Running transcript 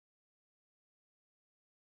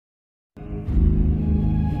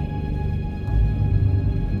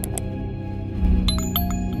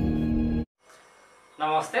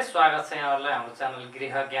नमस्ते, स्वागत छ यहाँहरुलाई हाम्रो च्यानल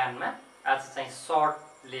गृह ज्ञानमा। आज चाहिँ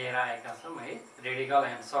सर्ट लिएर आएका छौं है, रेडिकल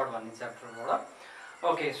एन्ड सर्ट भन्ने च्याप्टरबाट।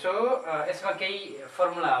 ओके, सो यसमा केही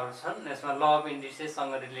फर्मुलाहरु छन्। यसमा ल अफ इन्डिसेस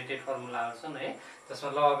सँग रिलेटेड फर्मुलाहरु छन् है। त्यसमा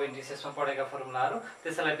ल अफ इन्डिसेसमा पढेका फर्मुलाहरु,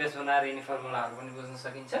 त्यसैलाई बेस बनाएर यिनी फर्मुलाहरु पनि बुझ्न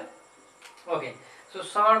सकिन्छ। ओके, सो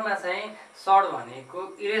सर्टमा चाहिँ सर्ट भनेको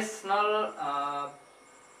irrational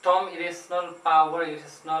term, irrational power,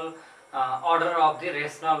 irrational order of the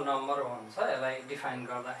rational number भन्छ। यसलाई डिफाइन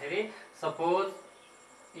गर्दाखेरि सपोज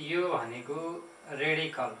यो भनेको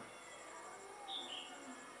रेडिकल,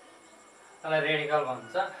 यसलाई रेडिकल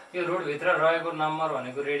भन्छ। यो रुट भित्र रहेको नम्बर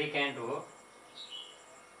भनेको रेडिक्यान्ट हो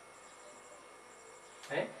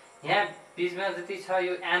है। यहाँ बीचमा जति छ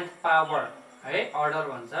यो nth पावर है, अर्डर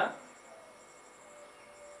भन्छ।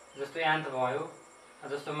 जस्तो nth भयो,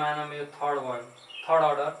 जस्तो मानौं यो थर्ड भयो, थर्ड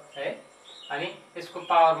अर्डर है। अनि यसको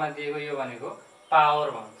पावरमा दिएको यो भनेको पावर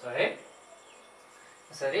भन्छ है।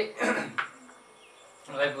 यसरी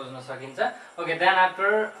यसलाई बुझ्न सकिन्छ। ओके, देन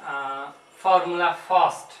आफ्टर फर्मुला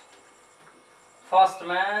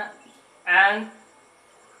फर्स्टमा n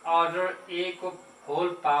अर्डर a को whole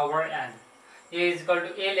power n a equal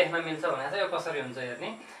to a लेख्न मिल्छ भने चाहिँ यो कसरी हुन्छ हेर्ने।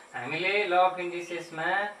 हामीले ल अफ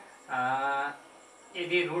इन्डिसेसमा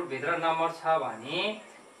यदि रुट भित्र नम्बर छ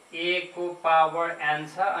भने a को पावर n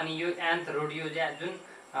छ, अनि यो nth रुट, यो जुन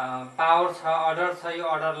पावर छ, अर्डर छ, यो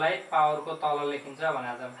अर्डरलाई पावर को तल लेखिन्छ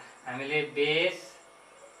भने चाहिँ हामीले बेस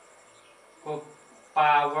को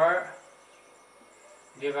पावर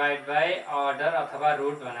डिवाइड बाइ अर्डर अथवा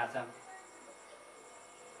रुट भनेछ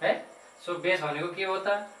है। सो बेस भनेको के हो त,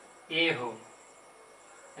 a हो,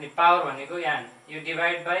 अनि पावर भनेको n, यो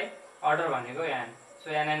डिवाइड बाइ अर्डर भनेको n।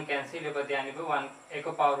 सो n क्यान्सल, यो कति आएको 1, a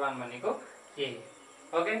को पावर 1 भनेको a।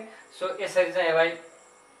 ओके, सो यसरी चाहिँ यसलाई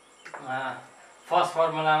फर्स्ट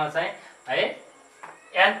फर्मुलामा चाहिँ है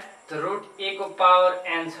nth रुट a को पावर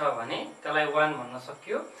n छ भने त्यसलाई 1 भन्न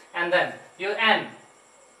सकियो। एन्ड देन यो n,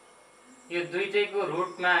 यो दुईटैको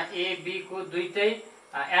रुटमा a b को दुईटै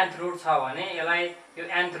nth रुट छ भने यसलाई यो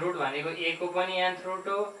nth रुट भनेको a को पनि nth रुट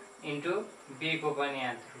हो इन्टु b को पनि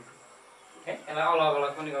nth रुट हो है। यसलाई अलग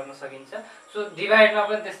अलग पनि गर्न सकिन्छ। सो डिभाइडमा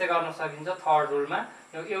पनि त्यस्तै गर्न सकिन्छ। थर्ड रुलमा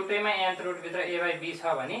यो एउटैमा nth रुट भित्र a बाइ b छ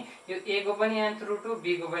भने यो a को पनि nth रुट हो,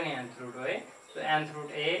 b को पनि nth रुट हो है। So nth root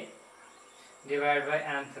a divide by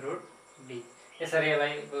nth root b, यसरी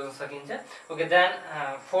यसलाई बुझ्न सकिन्छ। ओके, देन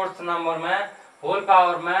फोर्थ नम्बरमा होल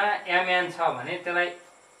पावरमा mn छ भने त्यसलाई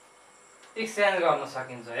एक्सचेन्ज गर्न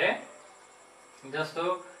सकिन्छ है। जस्तो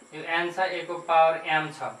यो n छ, a को पावर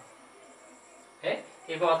m छ है,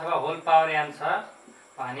 a को अथवा होल पावर m छ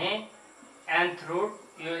भने nth रुट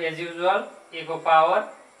यो एज युजुअल a को पावर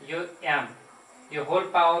यो m, यो होल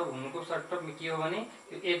पावर हुनुको सर्त के हो भने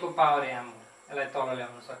यो a को पावर m हो। यसलाई तल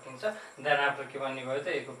ल्याउन सकिन्छ। देन आफ्टर के भन्ने भयो त,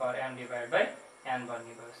 a को power m divide by n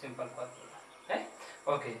भन्ने भयो। सिम्पल फर्मुला है।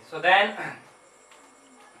 ओके, सो देन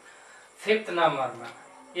फिफ्थ नम्बरमा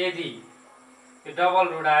यदि यो डबल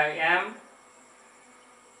रुट आयो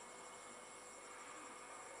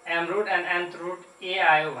m root and nth root a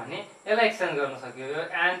आयो भने यसलाई एक्सचेन्ज गर्न सकियो। यो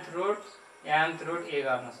nth root mth root a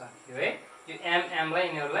गर्न सकियो है। यो m लाई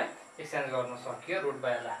यिनीहरुलाई एक्सचेन्ज गर्न सकियो, रुट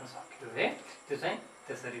बाहिर राख्न सकियो है। त्यो चाहिँ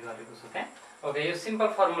त्यसरी गरेको छ त्यहाँ। ओके, यो सिम्पल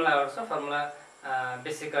फर्मुलाहरु छ। फर्मुला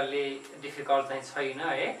बेसिकली डिफिकल्ट चाहिँ छैन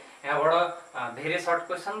है। यहाँबाट भेरी सर्ट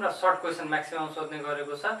क्वेशन र सर्ट क्वेशन म्याक्सिमम सोध्ने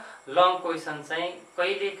गरेको छ। लङ क्वेशन चाहिँ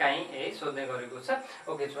कहिलेकाहीँ है सोध्ने गरेको छ।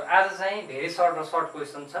 ओके, सो आज चाहिँ भेरी सर्ट र सर्ट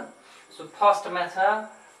क्वेशन छ। सो फर्स्टमा छ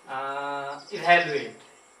evaluate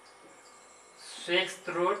 6th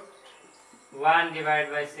root 1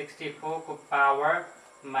 divide by 64 को पावर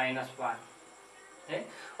 -1 है।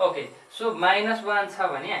 ओके, सो -1 छ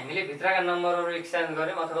भने हामीले भित्रका नम्बरहरु एक्सचेन्ज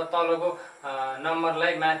गर्यौं अथवा तलको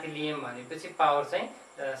नम्बरलाई माथि लियौं भनेपछि पावर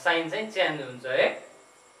चाहिँ साइन चाहिँ चेन्ज हुन्छ है।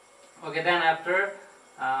 ओके, देन आफ्टर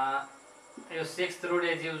यो 6th रुट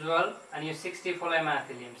एज युजुअल, अनि यो 64 लाई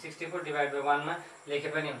माथि लियौं। 64 डिवाइड बाइ 1 मा लेखे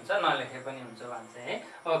पनि हुन्छ, नलेखे पनि हुन्छ 1 चाहिँ है।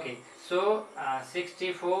 Okay, so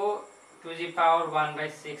 64 to the power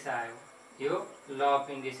 1/6 आयो। यो ल अफ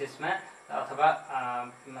इन्डिसेसमा अथवा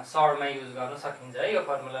सर्टमा युज गर्न सकिन्छ है। यो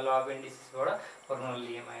फर्मुला ल अफ इन्डिसेसबाट फर्मुला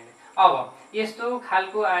लिएँ मैले। अब यस्तो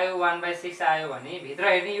खालको आयो 1/6 आयो भने भित्र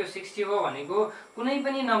हेर्ने यो 64 भनेको कुनै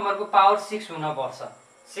पनि नम्बरको पावर 6 हुन पर्छ,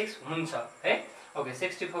 6 हुन्छ है। ओके,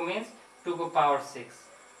 64 मिन्स 2 को power 6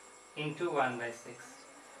 into 1/6।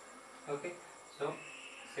 Okay, so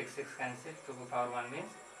 6 cancel, 2 को power 1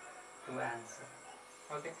 means 2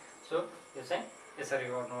 answer. Okay, so यो चाहिँ यसरी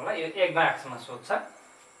गर्नु होला। यो 1 मार्क्समा सोध्छ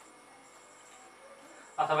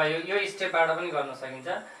अथवा यो स्टेपबाट पनि गर्न सकिन्छ।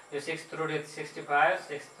 यो 6th root 65,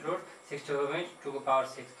 6th root 64 means 2 को पावर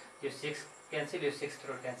 6, यो 6 क्यान्सल, यो 6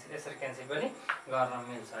 रुट क्यान्सल, यसरी क्यान्सल पनि गर्न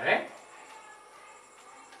मिल्छ है।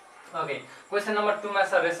 ओके, क्वेसन नम्बर 2 मा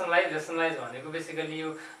छ रेसनलाइज। रेसनलाइज भनेको बेसिकली यो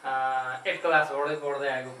 8 क्लासबाटै पढ्दै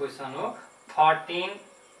आएको क्वेसन हो। 13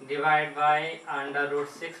 डिवाइड बाई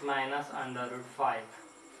 √6 माइनस √5।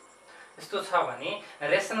 यस्तो छ भने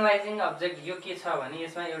रेसनलाइजिङ अब्जेक्ट यो के छ भने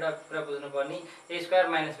यसमा एउटा कुरा बुझ्नुपर्ने a square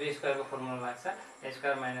minus b square को फर्मुला लाग्छ। a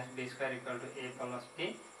square minus b square equal to a plus b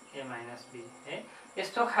a minus b है।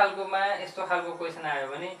 यस्तो खालको क्वेसन आयो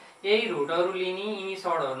भने यही रुटहरु लिने, यिनी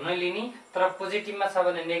सर्डहरु नै लिने, तर पोजिटिभमा छ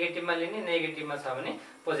भने नेगेटिभमा लिने, नेगेटिभमा छ भने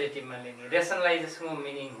पोजिटिभमा लिने। रेसनलाइजेसनको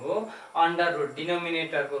मिनिङ हो अन्डर रुट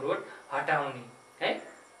डिनोमिनेटरको रुट हटाउने है,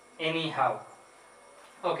 एनी हाउ।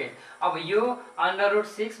 ओके, अब यो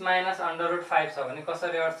 √6 माइनस √5 छ भने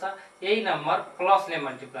कसरी हट्छ? यही नम्बर प्लसले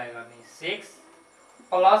मल्टिप्लाई गर्ने, 6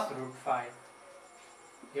 प्लस √5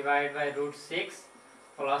 डिवाइड बाई √6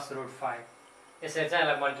 प्लस √5, यसरी चाहिँ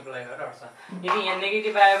यसलाई मल्टिप्लाई गरेर हट्छ। यदि यहाँ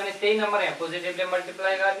नेगेटिभ आयो भने त्यही नम्बर यहाँ पोजिटिभले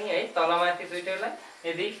मल्टिप्लाई गर्ने है, तलमाथि दुईटैलाई।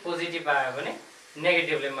 यदि पोजिटिभ आयो भने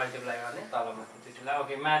नेगेटिभले मल्टिप्लाई गर्ने, तलमाथि दुईटैलाई।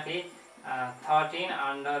 ओके, माथि 13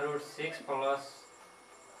 √6 प्लस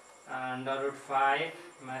 √5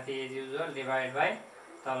 माथि एज युजुअल डिवाइड बाई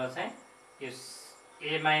तल चाहिँ यो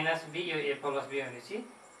a माइनस b, यो a प्लस b भनेपछि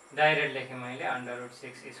डाइरेक्ट लेखेँ मैले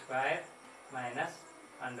 √6 square minus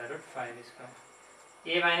 √5 square.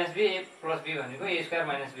 a minus b, a plus b भनेको a square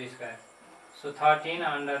minus b square. So 13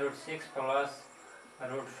 √6 plus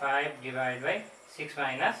 √5 divide by 6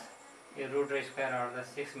 minus यो root र square हट्दा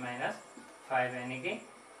 6 minus 5 यानी कि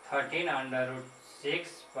 13 √6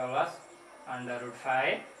 प्लस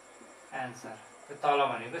 √5 एन्सर। त्यो तल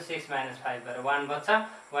भनेको 6 माइनस 5 बाट 1 बच्छ,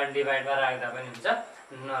 1 डिवाइडमा राख्दा पनि हुन्छ,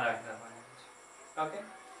 नराख्दा पनि हुन्छ। ओके,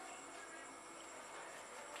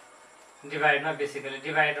 डिवाइडमा बेसिकली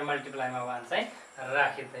डिवाइड र मल्टिप्लाईमा 1 चाहिँ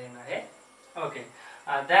राखिदैन है। ओके,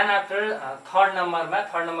 देन आफ्टर थर्ड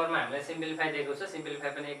नम्बरमा हामीले सिम्प्लिफाई दिएको छ।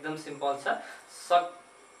 सिम्प्लिफाई पनि एकदम सिम्पल छ।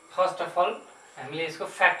 फर्स्ट अफ अल हामीले यसको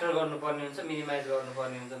फ्याक्टर गर्नुपर्ने हुन्छ, मिनिमाइज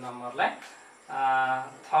गर्नुपर्ने हुन्छ नम्बरलाई।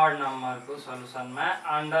 थर्ड नम्बरको सल्युसनमा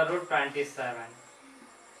 √27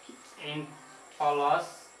 in plus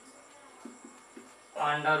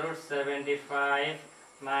 √75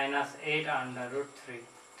 minus 8 √3।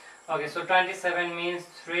 Okay, so 27 means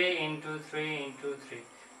 3 into 3 into 3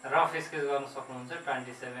 rough sketch गर्न सक्नुहुन्छ।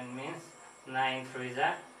 27 मीन्स 9 3 जा,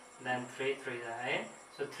 देन 3 3 जा है।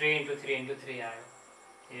 सो 3 into 3 into 3 आयो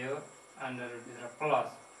यो √ भित्र plus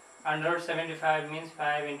 √75 means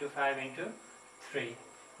 5 into 5 into 3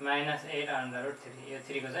 minus 8 √3, यो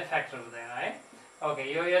 3 को चाहिँ फ्याक्टर हुँदैन है। ओके,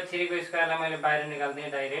 यो 3 को स्क्वायरलाई मैले बाहिर निकाल्दिएँ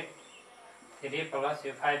डाइरेक्ट, 3 प्लस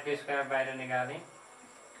यो 5 को स्क्वायर बाहिर निकालेँ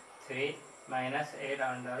 3 माइनस 8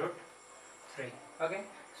 √3। ओके,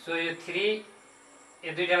 सो यो 3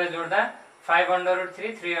 यो दुईटालाई जोड्दा 5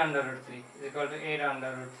 √3 3 √3 इक्वल टु 8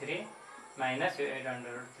 √3 माइनस यो 8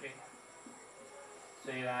 √3। सो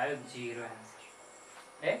यो आयो 0 एन्सर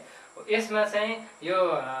है। यसमा चाहिँ यो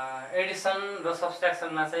एडिसन र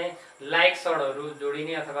सब्स्ट्र्याक्सनमा चाहिँ लाइक सर्डहरु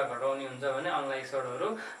जोडिने अथवा घटाउने हुन्छ भने अनलाइक सर्डहरु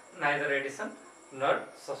नाइदर एडिसन नर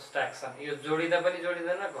सब्स्ट्र्याक्सन, यो जोडिदा पनि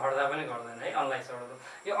जोडिदैन, घट्दा पनि घट्दैन है अनलाइक सर्डहरु।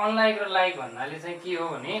 यो अनलाइक र लाइक भन्नाले चाहिँ के हो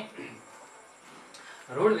भने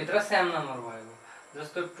रुट भित्र सेम नम्बर भएको,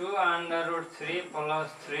 जस्तो 2 √3 प्लस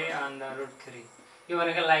 3 √3, यो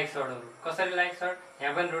भनेको लाइक सर्डहरु। कसरी लाइक सर्ड?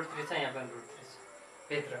 यहाँ पनि √3 छ, यहाँ पनि √3 छ,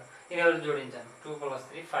 भित्र यिनीहरु जोडिन्छन्। 2 प्लस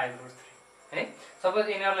 3 5 √3 है। सपोज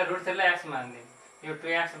यिनीहरुलाई √3 लाई x मान्दियौ, यो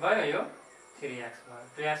 2x भयो, यो 3x भयो,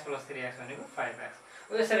 2x प्लस 3x भनेको 5x।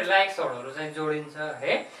 यसरी लाइक सर्डहरु चाहिँ जोडिन्छ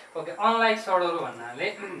है। ओके, अनलाइक सर्डहरु भन्नाले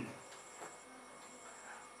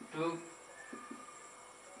 2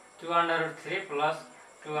 √3 प्लस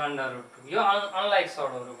 2 √2, यो अनलाइक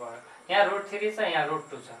सर्डहरु भयो। यहाँ √3 छ, यहाँ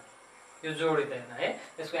 √2 छ, यो जोडिदैन है।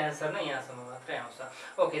 यसको एन्सर नै यहाँसम्म मात्रै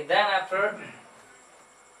आउँछ। ओके, देन आफ्टर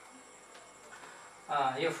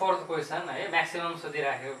यो फोर्थ क्वेसन है, म्याक्सिमम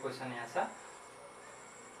सोधिराखेको क्वेसन यहाँ छ।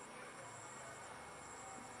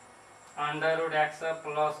 √x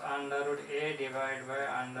plus √a divide by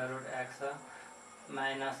 √x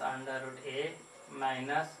minus √a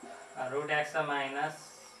minus √x minus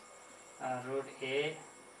 √a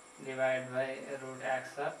divide by √x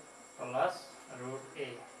plus √a।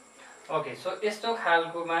 Okay, so यस्तो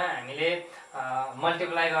खालकोमा हामीले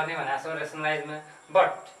मल्टिप्लाई गर्ने भनेको छ रेसनलाइजमा,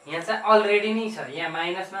 बट यहाँ चाहिँ अलरेडी नै छ, यहाँ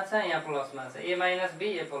माइनसमा छ, यहाँ प्लसमा छ। a minus b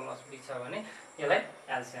a plus b छ भने यसलाई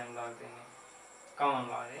एलसीएम लगिदिने, कमन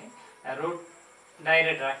लगिदिने। रुट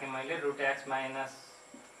डाइरेक्ट राखेँ मैले, √x माइनस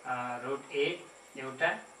 √a एउटा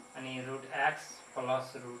अनि √x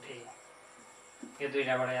प्लस √a, यो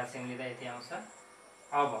दुईटाबाट एलसीएम लिँदा यति आउँछ।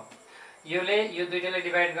 अब यो दुईटाले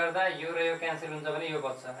डिभाइड गर्दा यो र यो क्यान्सल हुन्छ भने यो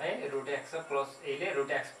बच्छ है रुट एक्स प्लस एले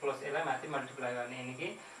रुट एक्स प्लस एलाई माथि मल्टिप्लाई गर्ने यानी कि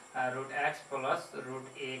root x plus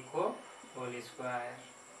root a को होल स्क्वायर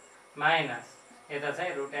माइनस यता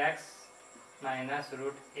चाहिँ root x minus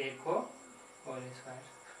root a को होल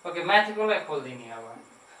स्क्वायर। ओके माथिकोलाई खोल्दिने अब।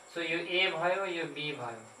 सो यो ए भयो यो बी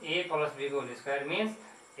भयो ए प्लस बी को होल स्क्वायर मिन्स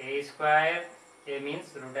ए स्क्वायर ए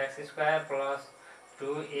means root x square plus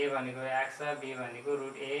 2a भनेको एक्स बी भनेको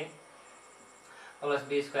root a plus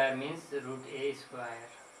be square means root a square.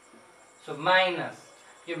 So minus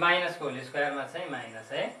यो माइनस को होल स्क्वायरमा चाहिँ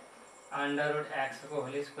माइनस है अंडर रुट एक्स को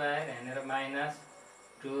whole square यहाँनिर minus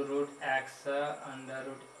 2 root x under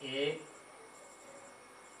root a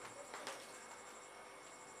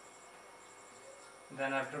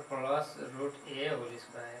then after plus root a whole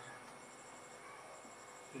square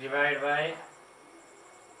divide by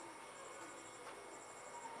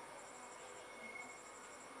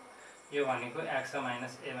यो भनेको x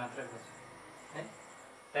minus ए मात्र बच्यो है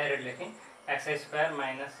direct लेखेँ x square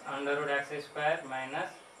minus under root x square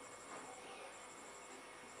minus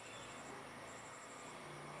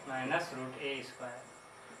root a square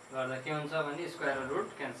गर्दा के हुन्छ भने square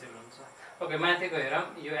root cancel हुन्छ। Okay माथिको हेरौँ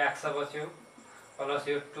यो एक्स बच्यो प्लस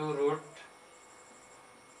यो 2 रुट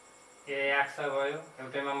ए एक्स भयो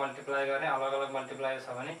एउटैमा मल्टिप्लाई गर्ने अलग अलग मल्टिप्लाई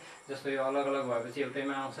छ भने जस्तो यो अलग अलग भएपछि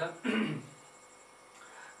एउटैमा आउँछ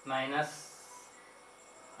माइनस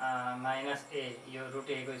माइनस ए यो रुट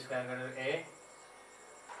ए को स्क्वायर गरेर ए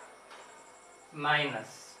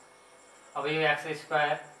माइनस अब यो x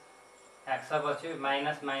square x बच्यो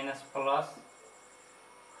minus minus plus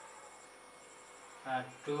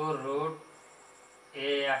 2 root a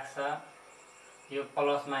x यो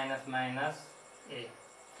प्लस माइनस माइनस ए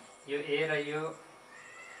यो ए र यो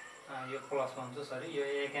प्लस भन्छु सरी यो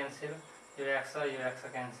ए क्यान्सल यो x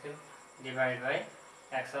cancel divide by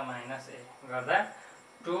x minus ए गर्दा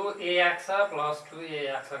 2ax प्लस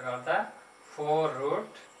 2ax गर्दा 4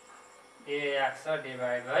 root ax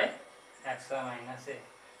divide by x minus ए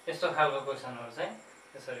यस्तो खालको क्वेसनहरु चाहिँ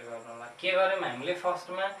त्यसरी गर्नुला। के गर्यौं हामीले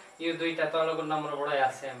फर्स्टमा यो दुईटा तलको नम्बरबाट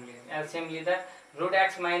एलसीएम लिँदा रुट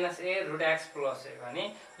एक्स माइनस ए रुट एक्स प्लस ए भने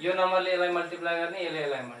यो नम्बरले यसलाई मल्टिप्लाई गर्ने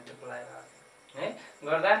यसलाई मल्टिप्लाई गर्ने है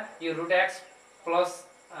गर्दा यो root x plus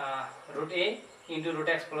root a into root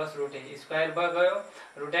x plus root a square गयो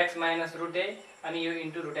root x minus root a अनि यो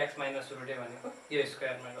into root x minus root a भनेको यो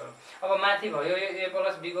स्क्वायरमा गयो। अब माथि भयो यो ए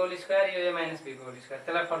प्लस बी को होल स्क्वायर यो ए माइनस बी को होल स्क्वायर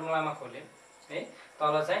त्यसलाई फर्मुलामा खोले है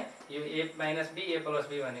तल चाहिँ यो ए minus be A plus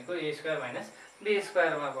be भनेको ए स्क्वायर माइनस बी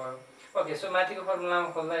स्क्वायरमा गयो। ओके सो माथिको फर्मुलामा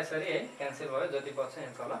खोल्दा यसरी है क्यान्सल भयो जति बच्छ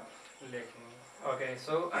यहाँ तल लेख्ने। ओके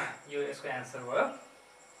सो यो यसको एन्सर भयो।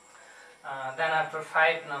 देन आफ्टर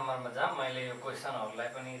 5 नम्बरमा जाम मैले यो क्वेसनहरुलाई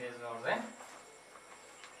पनि इरेज गर्दै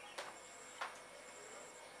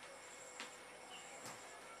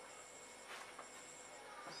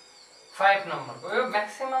 5 नम्बरको यो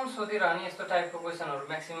म्याक्सिमम सोधिरहने यस्तो टाइपको क्वेसनहरु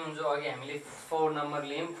म्याक्सिमम जो अघि हामीले 4 नम्बर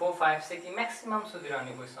लियौं 4 5 6 कि म्याक्सिमम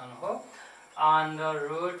सोधिरहने क्वेसन हो under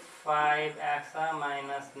root 5x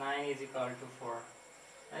minus 9 is equal to 4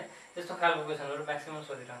 है यस्तो खालको क्वेसनहरु म्याक्सिमम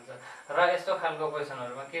सोधिरहन्छ र यस्तो खालको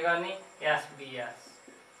क्वेसनहरुमा के गर्ने SBS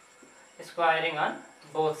squaring on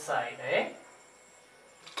both side है।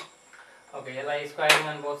 ओके यसलाई स्क्वायरिङ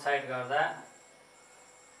अन बोथ साइड गर्दा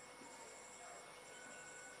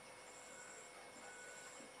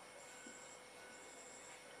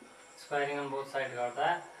स्क्वायरिङ अन बोथ साइड गर्दा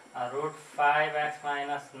रूट 5x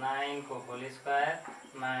minus 9 को होल स्क्वायर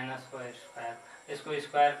माइनस 4 स्क्वायर यसको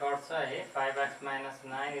स्क्वायर गर्छ है 5x minus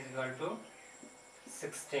 9 is equal to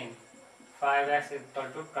 16 5x is equal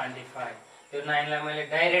to 25 यो 9 लाई मैले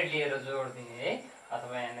डाइरेक्ट लिएर जोड दिए है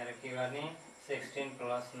अथवा यहाँनेर के गर्ने 16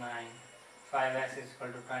 plus 9 5x is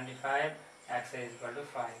equal to 25 x is equal to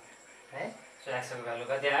 5 है। सो x को भ्यालु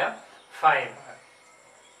कति आयो 5।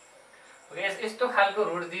 ओके यस्तो खालको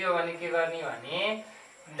रुट दियो भने के गर्ने भने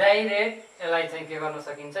डाइरेक्ट यसलाई चाहिँ के गर्न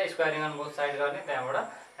सकिन्छ स्क्वायरिङ अन बोथ साइड गर्ने त्यहाँबाट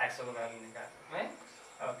x को भ्यालु निकाल्ने है।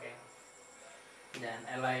 ओके देन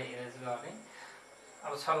यसलाई इरेज गर्ने।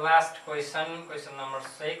 अब छ last question number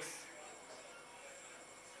 6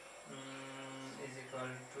 is equal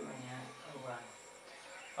to यहाँ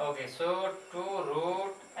 1। Okay so 2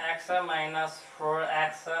 root x minus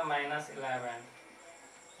 4x minus 11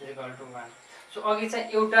 is equal to 1। So अघि चाहिँ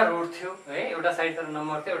एउटा रुट थियो है एउटा साइड तर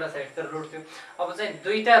नम्बर थियो एउटा साइड तर रुट थियो अब चाहिँ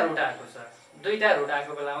दुईटा रुट आएको छ दुईटा रुट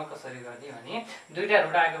आएको बेलामा कसरी गर्ने भने दुईटा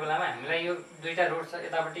रुट आएको बेलामा हामीलाई यो दुईटा रुट छ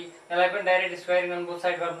यतापट्टि यसलाई पनि direct squaring on both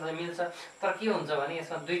side गर्न त मिल्छ तर के हुन्छ भने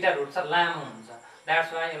यसमा दुईटा रुट छ लामो हुन्छ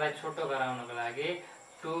दैट्स व्हाई यसलाई छोटो गराउनको लागि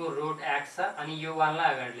 2 रुट x छ अनि यो 1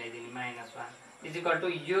 लाई अगाडि ल्याइदिने -1 इज इक्वल टु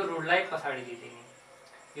यो रुटलाई पछाडी दिदिने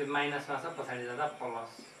यो माइनसमा छ पछाडि जाँदा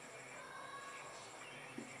प्लस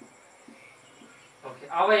ओके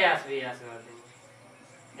अब यास बियास गर्दिनु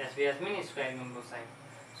यास Beas mean square number side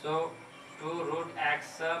so 2 root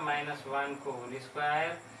x minus 1 को whole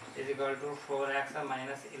square is equal two 4x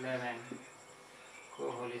minus 11 को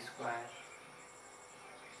होल स्क्वायर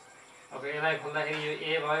ओके यसलाई खोल्दाखेरि यो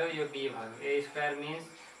a भयो यो b भयो a square means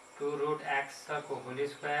 2 root x को होल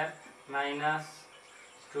स्क्वायर माइनस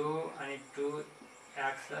 2 अनि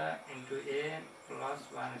 2x into a plus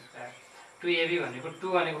 1 square 2ab भनेको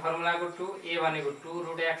 2 भनेको फर्मुलाको 2 a भनेको 2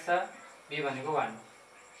 root x b भनेको 1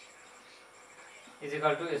 इज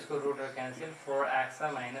इक्वल टू यसको रुट क्यान्सल 4x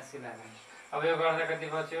minus 11 अब यो गर्दा कति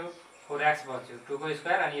बच्यो 4x बच्यो 2 को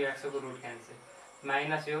स्क्वायर अनि यो x को रुट क्यान्सल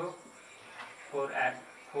माइनस यो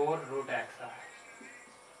 4 root x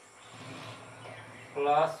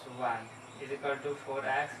plus 1 is equal two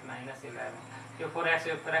 4x minus 11 यो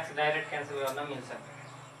 4x डाइरेक्ट क्यान्सल गर्न मिल्छ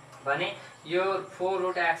भने यो 4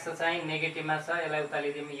 root x चाहिँ नेगेटिभमा छ यसलाई उता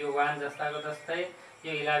लिदिम यो 1 जस्ताको जस्तै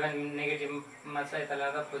यो 11 नेगेटिभमा छ यता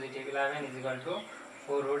ल्याउँदा positive 11 is equal two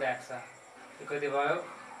 4 root x यो कति भयो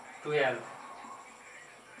 12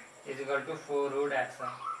 is equal two 4 root x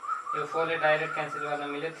यो 4 ले डाइरेक्ट क्यान्सल गर्न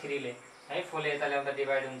मिल्यो 3 ले है 4 ले यता ल्याउँदा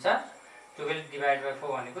डिभाइड हुन्छ 12 डिभाइड बाइ 4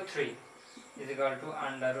 भनेको 3 is equal two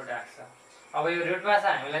under root x अब यो रुटमा छ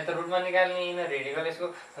हामीलाई त रुटमा निकाल्ने इन रेडिकल यसको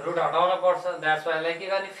रुट हटाउन पर्छ दैट्स व्हाई लाई के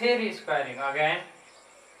गर्ने फेरि स्क्वायरिङ अगेन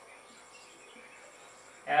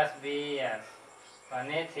SBS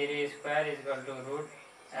भने 3 square is equal two root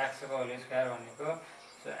x को होल स्क्वायर भनेको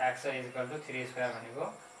so x is equal two 3 square भनेको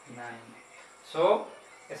 9 सो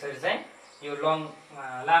यसरी चाहिँ यो लङ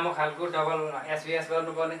लामो खालको डबल SBS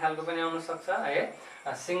गर्नुपर्ने खालको पनि आउन सक्छ है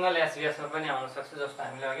सिंगल SBS मा पनि आउन सक्छ जस्तो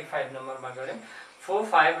हामीले अघि 5 नम्बरमा गर्यौं 4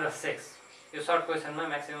 5 र 6 यो सर्ट क्वेशनमा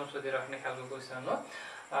म्याक्सिमम सोधिराख्ने खालको क्वेशन हो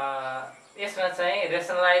यसमा चाहिँ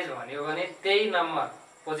रेसनलाइज भन्यो भने त्यही नम्बर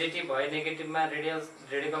पोजिटिभ भए नेगेटिभमा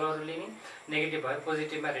रेडिकलहरु लिने नेगेटिभ भए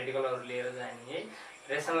पोजिटिभमा रेडिकलहरु लिएर जाने है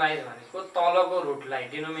रेसनलाइज भनेको तलको रुटलाई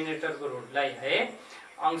डिनोमिनेटरको रुटलाई है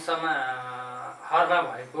अंशमा हरमा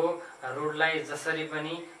भएको रुटलाई जसरी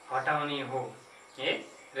पनि हटाउने हो है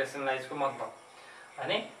रेसनलाइजको मतलब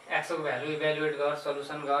अनि x को भ्यालु इभ्यालुएट गर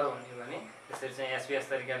सल्युसन गर भन्यो भने त्यसरी चाहिँ SBS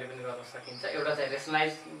तरिकाले पनि गर्न सकिन्छ एउटा चाहिँ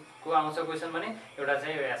रेसनलाइज को आउँछ क्वेशन भने एउटा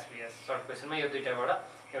चाहिँ यो SBS सर्ट क्वेशनमा यो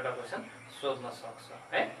दुईटाबाट एउटा क्वेशन सोध्न सक्छ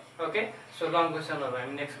है ओके सो लङ क्वेशनहरु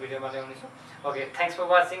हामी नेक्स्ट भिडियोमा ल्याउने छौं okay thanks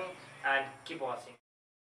for watching and keep watching